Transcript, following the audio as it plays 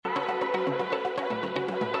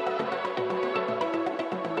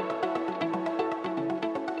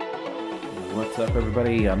up,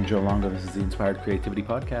 everybody? I'm Joe Longo. This is the Inspired Creativity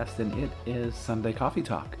Podcast, and it is Sunday Coffee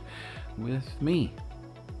Talk with me,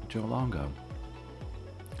 Joe Longo.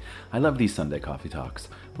 I love these Sunday Coffee Talks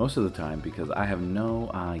most of the time because I have no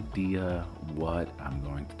idea what I'm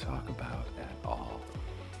going to talk about at all.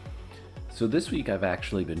 So this week I've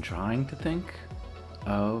actually been trying to think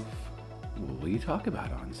of what will you talk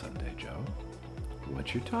about on Sunday, Joe?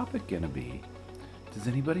 What's your topic gonna be? Does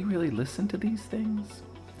anybody really listen to these things?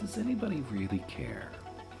 Does anybody really care?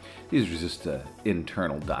 These are just an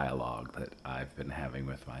internal dialogue that I've been having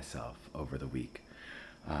with myself over the week.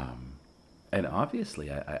 And obviously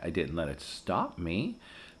I didn't let it stop me,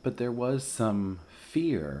 but there was some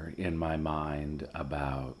fear in my mind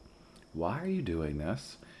about, why are you doing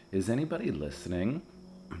this? Is anybody listening?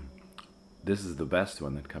 This is the best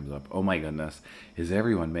one that comes up. Oh my goodness, is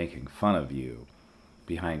everyone making fun of you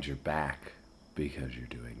behind your back because you're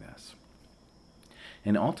doing this?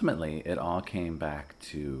 And ultimately, it all came back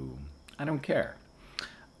to, I don't care.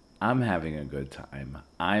 I'm having a good time.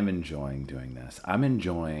 I'm enjoying doing this. I'm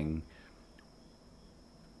enjoying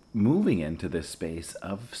moving into this space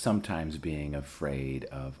of sometimes being afraid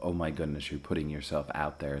of, oh my goodness, you're putting yourself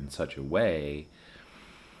out there in such a way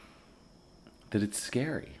that it's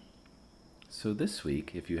scary. So this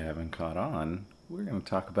week, if you haven't caught on, we're going to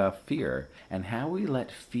talk about fear and how we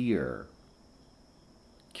let fear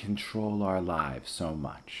control our lives so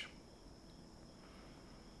much.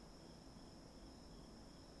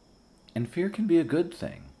 And fear can be a good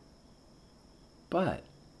thing, but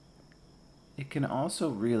it can also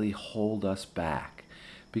really hold us back,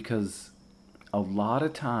 because a lot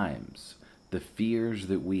of times the fears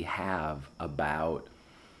that we have about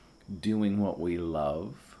doing what we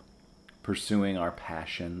love, pursuing our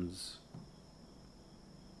passions,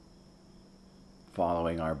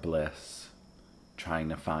 following our bliss, trying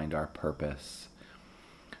to find our purpose,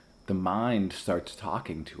 the mind starts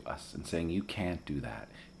talking to us and saying, you can't do that.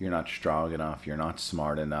 You're not strong enough. You're not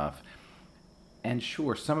smart enough. And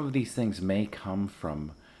sure, some of these things may come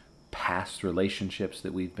from past relationships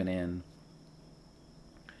that we've been in.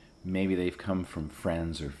 Maybe they've come from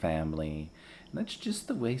friends or family. And that's just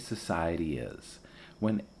the way society is.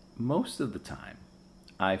 When most of the time,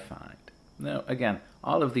 I find, now, again,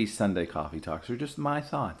 all of these Sunday Coffee Talks are just my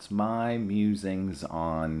thoughts, my musings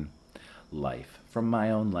on life, from my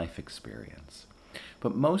own life experience.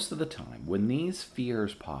 But most of the time, when these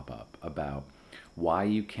fears pop up about why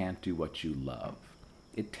you can't do what you love,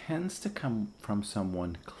 it tends to come from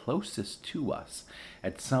someone closest to us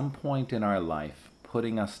at some point in our life,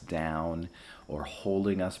 putting us down or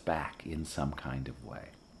holding us back in some kind of way.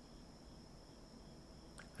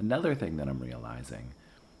 Another thing that I'm realizing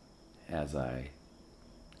as I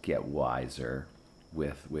get wiser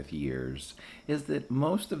with years is that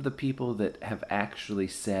most of the people that have actually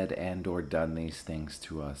said and or done these things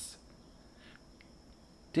to us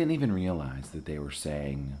didn't even realize that they were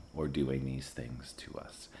saying or doing these things to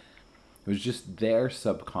us. It was just their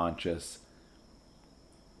subconscious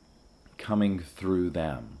coming through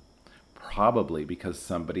them, probably because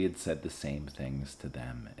somebody had said the same things to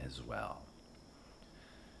them as well.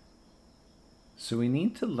 So we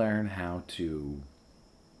need to learn how to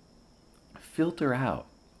filter out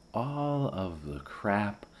all of the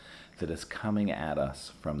crap that is coming at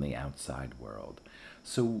us from the outside world,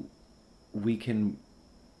 so we can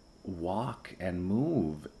walk and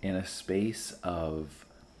move in a space of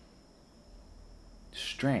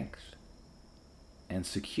strength and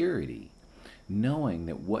security, knowing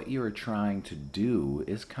that what you are trying to do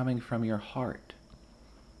is coming from your heart.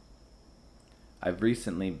 I've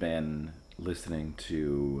recently been listening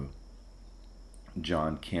to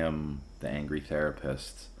John Kim, the Angry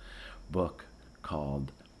Therapist's book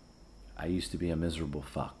called I Used to Be a Miserable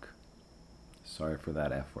Fuck. Sorry for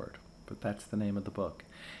that F word, but that's the name of the book.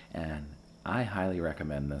 And I highly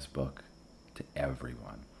recommend this book to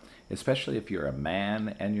everyone, especially if you're a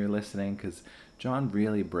man and you're listening, because John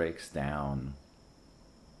really breaks down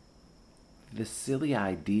the silly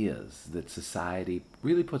ideas that society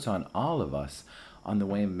really puts on all of us on the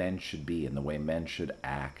way men should be and the way men should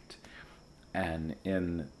act. And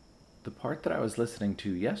in the part that I was listening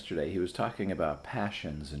to yesterday, he was talking about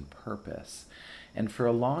passions and purpose. And for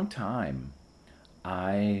a long time,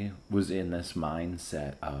 I was in this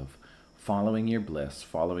mindset of following your bliss,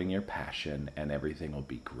 following your passion, and everything will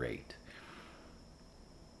be great.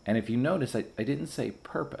 And if you notice, I didn't say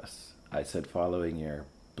purpose. I said following your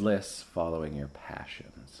bliss, following your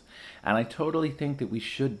passions. And I totally think that we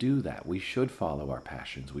should do that. We should follow our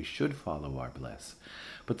passions. We should follow our bliss.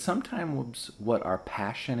 But sometimes what our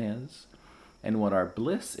passion is and what our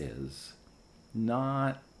bliss is,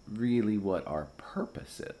 not really what our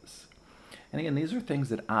purpose is. And again, these are things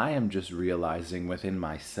that I am just realizing within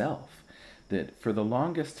myself, that for the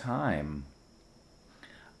longest time,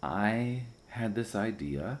 I had this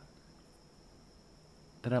idea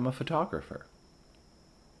that I'm a photographer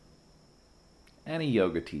and a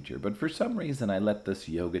yoga teacher. But for some reason, I let this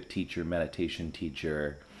yoga teacher, meditation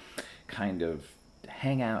teacher kind of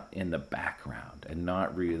hang out in the background and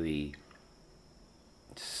not really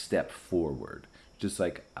step forward. Just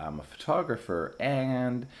like I'm a photographer,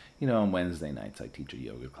 and on Wednesday nights I teach a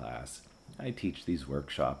yoga class. I teach these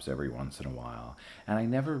workshops every once in a while, and I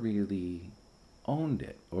never really owned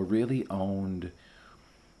it or really owned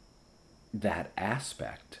that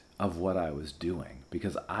aspect of what I was doing,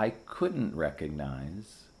 because I couldn't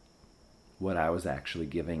recognize what I was actually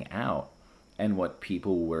giving out and what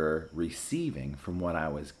people were receiving from what I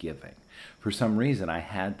was giving. For some reason, I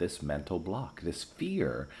had this mental block, this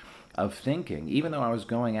fear of thinking, even though I was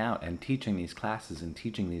going out and teaching these classes and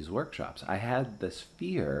teaching these workshops, I had this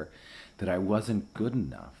fear that I wasn't good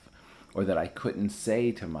enough, or that I couldn't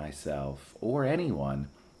say to myself or anyone,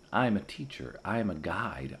 I'm a teacher, I'm a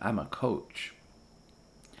guide, I'm a coach.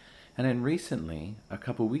 And then recently, a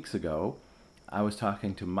couple weeks ago, I was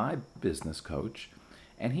talking to my business coach,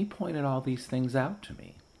 and he pointed all these things out to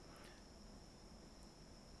me.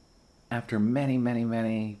 After many, many,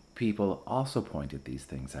 many people also pointed these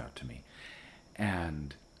things out to me.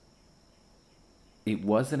 And it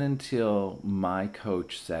wasn't until my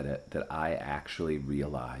coach said it that I actually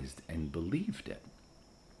realized and believed it.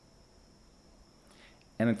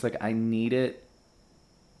 And it's like I needed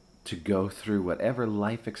to go through whatever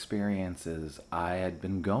life experiences I had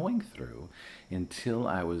been going through until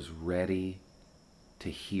I was ready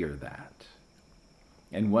to hear that.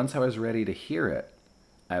 And once I was ready to hear it,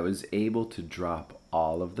 I was able to drop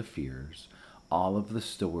all of the fears, all of the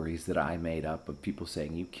stories that I made up of people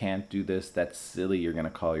saying, you can't do this, that's silly, you're going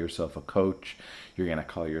to call yourself a coach, you're going to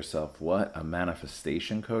call yourself what, a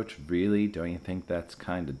manifestation coach? Really? Don't you think that's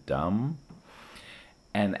kind of dumb?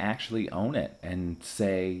 And actually own it and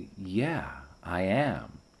say, yeah, I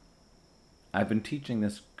am. I've been teaching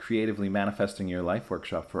this Creatively Manifesting Your Life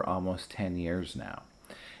workshop for almost 10 years now.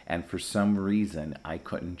 And for some reason, I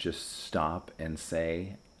couldn't just stop and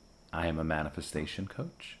say, I am a manifestation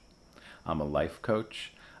coach, I'm a life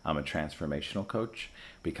coach, I'm a transformational coach,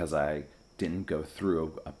 because I didn't go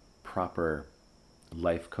through a proper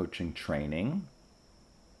life coaching training.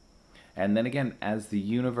 And then again, as the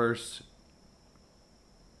universe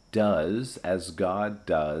does, as God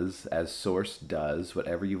does, as Source does,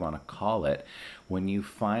 whatever you want to call it, when you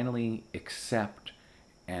finally accept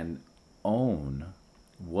and own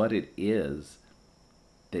what it is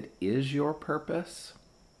that is your purpose,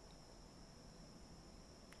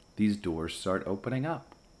 these doors start opening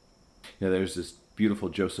up. There's this beautiful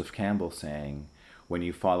Joseph Campbell saying, when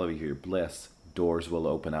you follow your bliss, doors will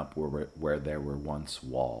open up where there were once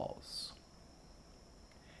walls.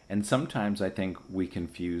 And sometimes I think we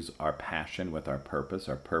confuse our passion with our purpose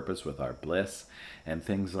with our bliss, and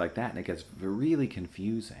things like that. And it gets really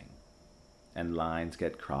confusing. And lines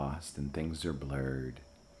get crossed and things are blurred.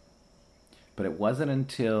 But it wasn't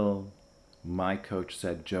until my coach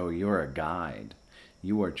said, Joe, you're a guide.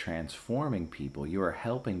 You are transforming people. You are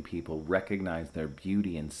helping people recognize their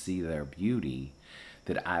beauty and see their beauty,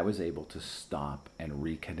 that I was able to stop and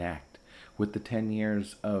reconnect with the 10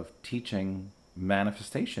 years of teaching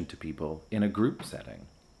manifestation to people in a group setting.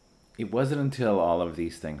 It wasn't until all of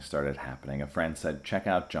these things started happening. A friend said, check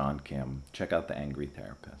out John Kim, check out The Angry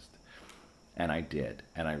Therapist. And I did,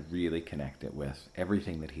 and I really connected with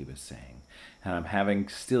everything that he was saying. And I'm having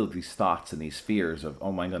still these thoughts and these fears of,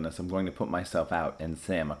 oh my goodness, I'm going to put myself out and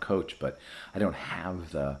say I'm a coach, but I don't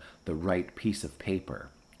have the right piece of paper,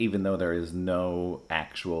 even though there is no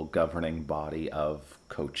actual governing body of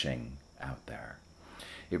coaching out there.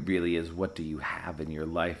 It really is, what do you have in your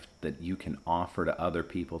life that you can offer to other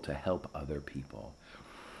people to help other people?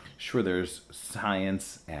 Sure, there's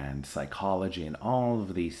science and psychology and all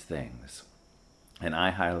of these things. And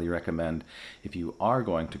I highly recommend, if you are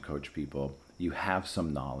going to coach people, you have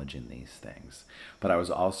some knowledge in these things. But I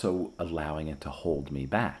was also allowing it to hold me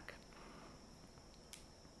back.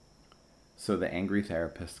 So The Angry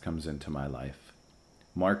Therapist comes into my life.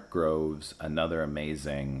 Mark Groves, another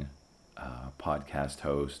amazing podcast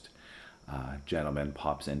host, gentleman,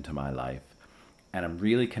 pops into my life. And I'm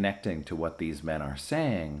really connecting to what these men are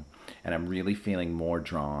saying. And I'm really feeling more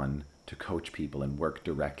drawn to coach people and work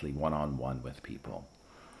directly one-on-one with people.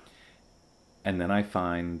 And then I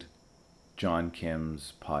find John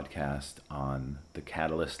Kim's podcast on the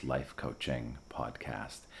Catalyst Life Coaching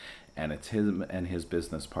podcast. And it's him and his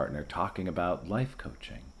business partner talking about life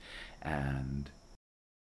coaching. And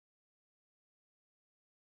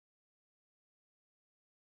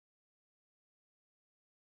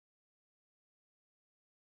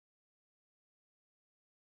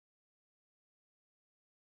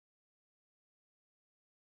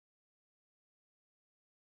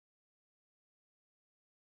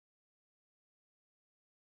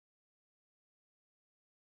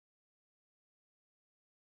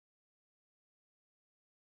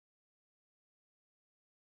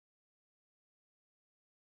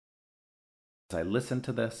As I listen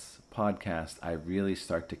to this podcast, I really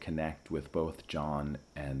start to connect with both John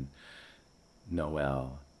and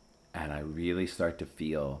Noel, and I really start to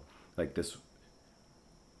feel like this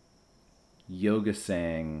yoga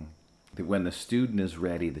saying that when the student is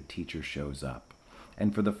ready, the teacher shows up.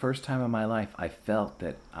 And for the first time in my life, I felt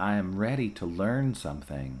that I am ready to learn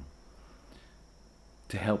something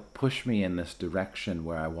to help push me in this direction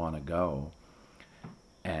where I want to go.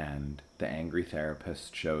 And the angry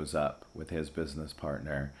therapist shows up with his business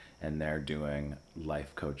partner, and they're doing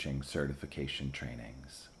life coaching certification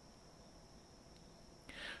trainings.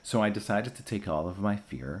 So I decided to take all of my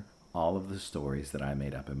fear, all of the stories that I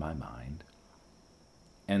made up in my mind,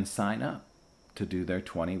 and sign up to do their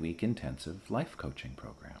 20-week intensive life coaching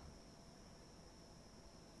program.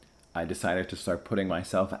 I decided to start putting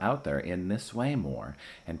myself out there in this way more,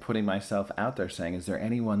 and putting myself out there saying, is there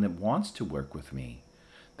anyone that wants to work with me?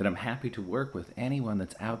 That I'm happy to work with anyone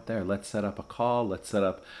that's out there. Let's set up a call. Let's set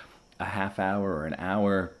up a half hour or an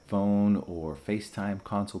hour phone or FaceTime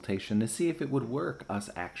consultation to see if it would work, us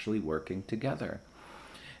actually working together.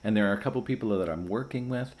 And there are a couple people that I'm working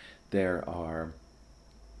with. I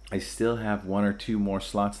still have 1 or 2 more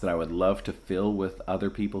slots that I would love to fill with other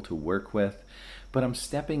people to work with, but I'm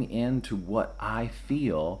stepping into what I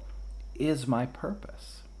feel is my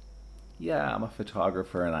purpose. Yeah, I'm a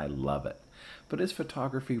photographer and I love it. But is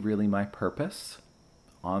photography really my purpose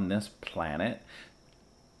on this planet?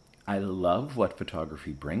 I love what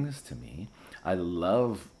photography brings to me. I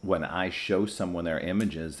love when I show someone their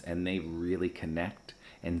images and they really connect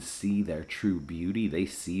and see their true beauty. They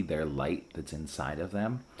see their light that's inside of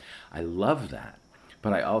them. I love that.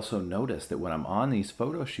 But I also notice that when I'm on these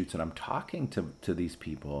photo shoots and I'm talking to these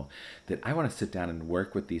people, that I want to sit down and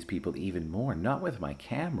work with these people even more, not with my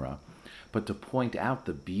camera, but to point out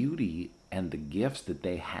the beauty and the gifts that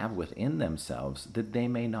they have within themselves that they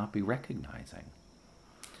may not be recognizing.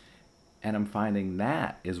 And I'm finding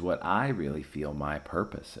that is what I really feel my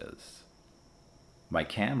purpose is. My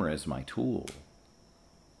camera is my tool.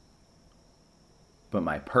 But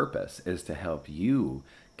my purpose is to help you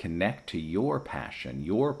connect to your passion,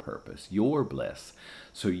 your purpose, your bliss,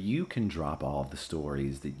 so you can drop all the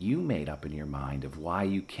stories that you made up in your mind of why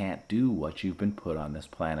you can't do what you've been put on this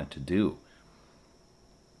planet to do.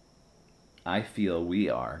 I feel we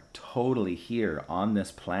are totally here on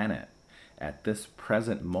this planet at this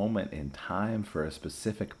present moment in time for a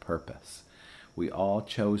specific purpose. We all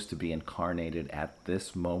chose to be incarnated at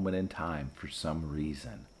this moment in time for some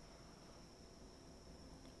reason.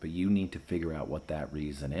 But you need to figure out what that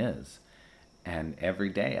reason is. And every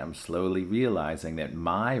day I'm slowly realizing that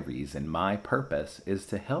my reason, my purpose is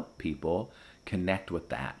to help people connect with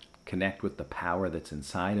that, connect with the power that's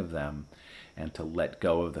inside of them, and to let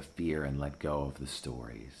go of the fear and let go of the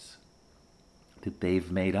stories that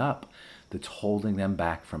they've made up that's holding them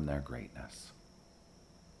back from their greatness.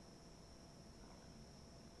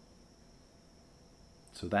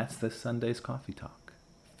 So that's this Sunday's Coffee Talk.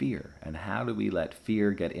 Fear, and how do we let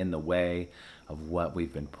fear get in the way of what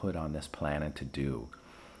we've been put on this planet to do?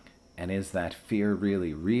 And is that fear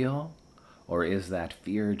really real, or is that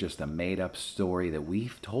fear just a made-up story that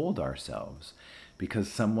we've told ourselves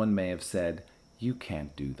because someone may have said, you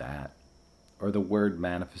can't do that, or the word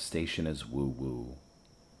manifestation is woo-woo,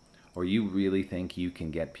 or you really think you can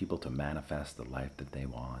get people to manifest the life that they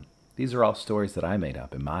want? These are all stories that I made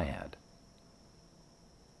up in my head.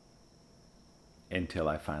 Until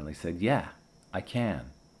I finally said, yeah, I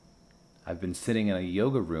can. I've been sitting in a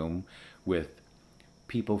yoga room with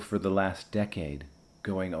people for the last decade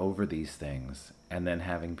going over these things, and then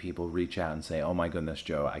having people reach out and say, oh my goodness,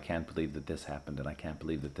 Joe, I can't believe that this happened, and I can't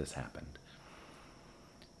believe that this happened.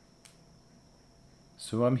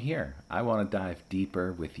 So I'm here. I want to dive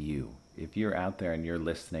deeper with you. If you're out there and you're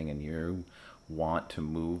listening and you want to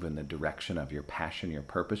move in the direction of your passion, your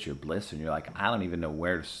purpose, your bliss, and you're like, I don't even know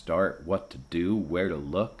where to start, what to do, where to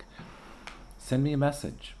look, send me a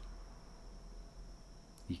message.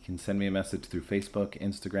 You can send me a message through Facebook,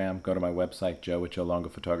 Instagram, go to my website,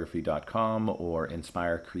 joe@joelongophotography.com or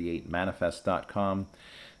inspirecreatemanifest.com.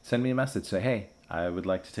 Send me a message, say, hey, I would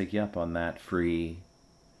like to take you up on that free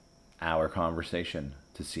hour conversation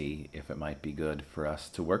to see if it might be good for us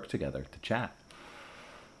to work together, to chat.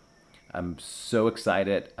 I'm so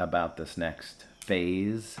excited about this next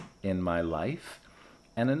phase in my life.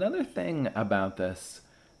 And another thing about this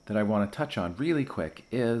that I want to touch on really quick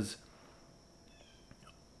is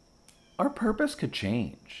our purpose could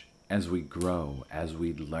change as we grow, as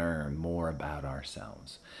we learn more about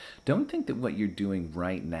ourselves. Don't think that what you're doing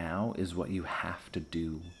right now is what you have to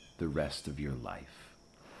do the rest of your life.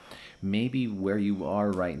 Maybe where you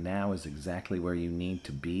are right now is exactly where you need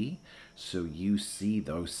to be, so you see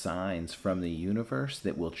those signs from the universe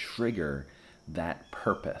that will trigger that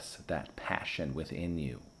purpose, that passion within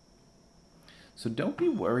you. So don't be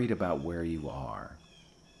worried about where you are.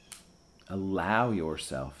 Allow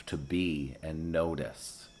yourself to be and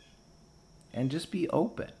notice. And just be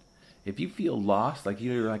open. If you feel lost, like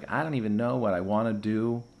you're like, I don't even know what I want to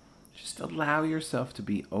do, just allow yourself to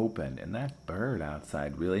be open. And that bird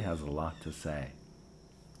outside really has a lot to say.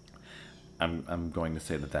 I'm going to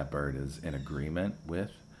say that bird is in agreement with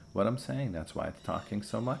what I'm saying. That's why it's talking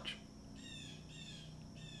so much.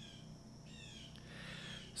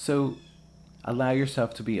 So allow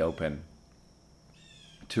yourself to be open,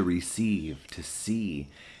 to receive, to see,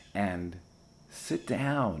 and sit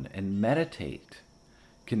down and meditate.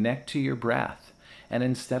 Connect to your breath. And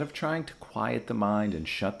instead of trying to quiet the mind and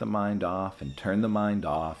shut the mind off and turn the mind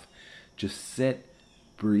off, just sit,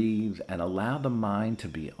 breathe, and allow the mind to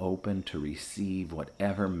be open to receive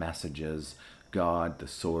whatever messages God, the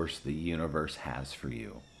source, the universe has for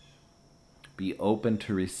you. Be open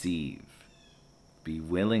to receive. Be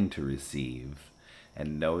willing to receive,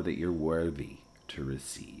 and know that you're worthy to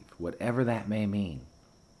receive, whatever that may mean.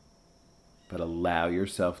 But allow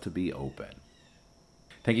yourself to be open.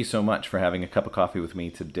 Thank you so much for having a cup of coffee with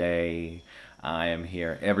me today. I am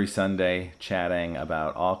here every Sunday chatting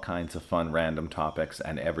about all kinds of fun random topics,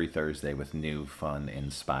 and every Thursday with new fun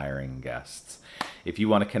inspiring guests. If you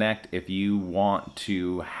want to connect, if you want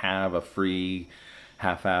to have a free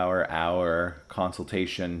hour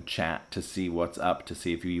consultation chat to see what's up, to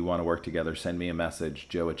see if you want to work together, send me a message,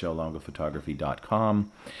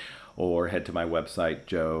 joe@joelongophotography.com, or head to my website,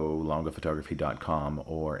 joelongophotography.com,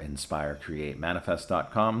 or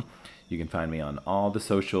inspirecreatemanifest.com. You can find me on all the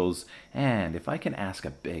socials. And if I can ask a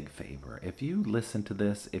big favor, if you listen to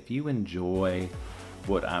this, if you enjoy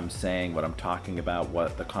what I'm saying, what I'm talking about,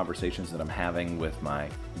 what the conversations that I'm having with my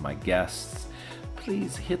guests,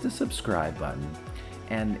 please hit the subscribe button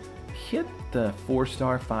and hit the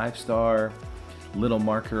 4-star, 5-star little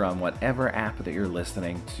marker on whatever app that you're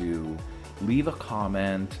listening to. Leave a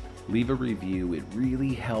comment, leave a review. It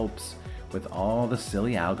really helps with all the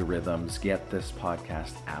silly algorithms get this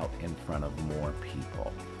podcast out in front of more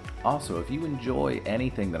people. Also, if you enjoy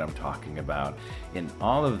anything that I'm talking about, in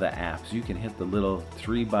all of the apps, you can hit the little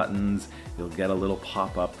 3 buttons. You'll get a little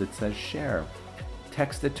pop-up that says share.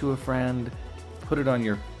 Text it to a friend, put it on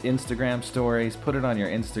your Instagram stories, put it on your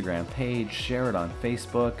Instagram page, share it on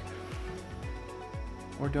Facebook,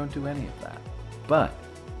 or don't do any of that. But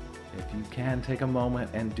if you can take a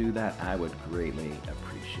moment and do that, I would greatly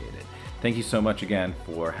appreciate it. Thank you so much again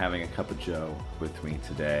for having a cup of Joe with me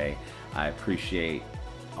today. I appreciate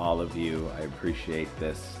all of you. I appreciate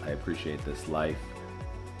this. I appreciate this life.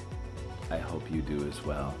 I hope you do as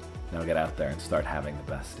well. Now get out there and start having the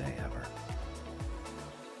best day ever.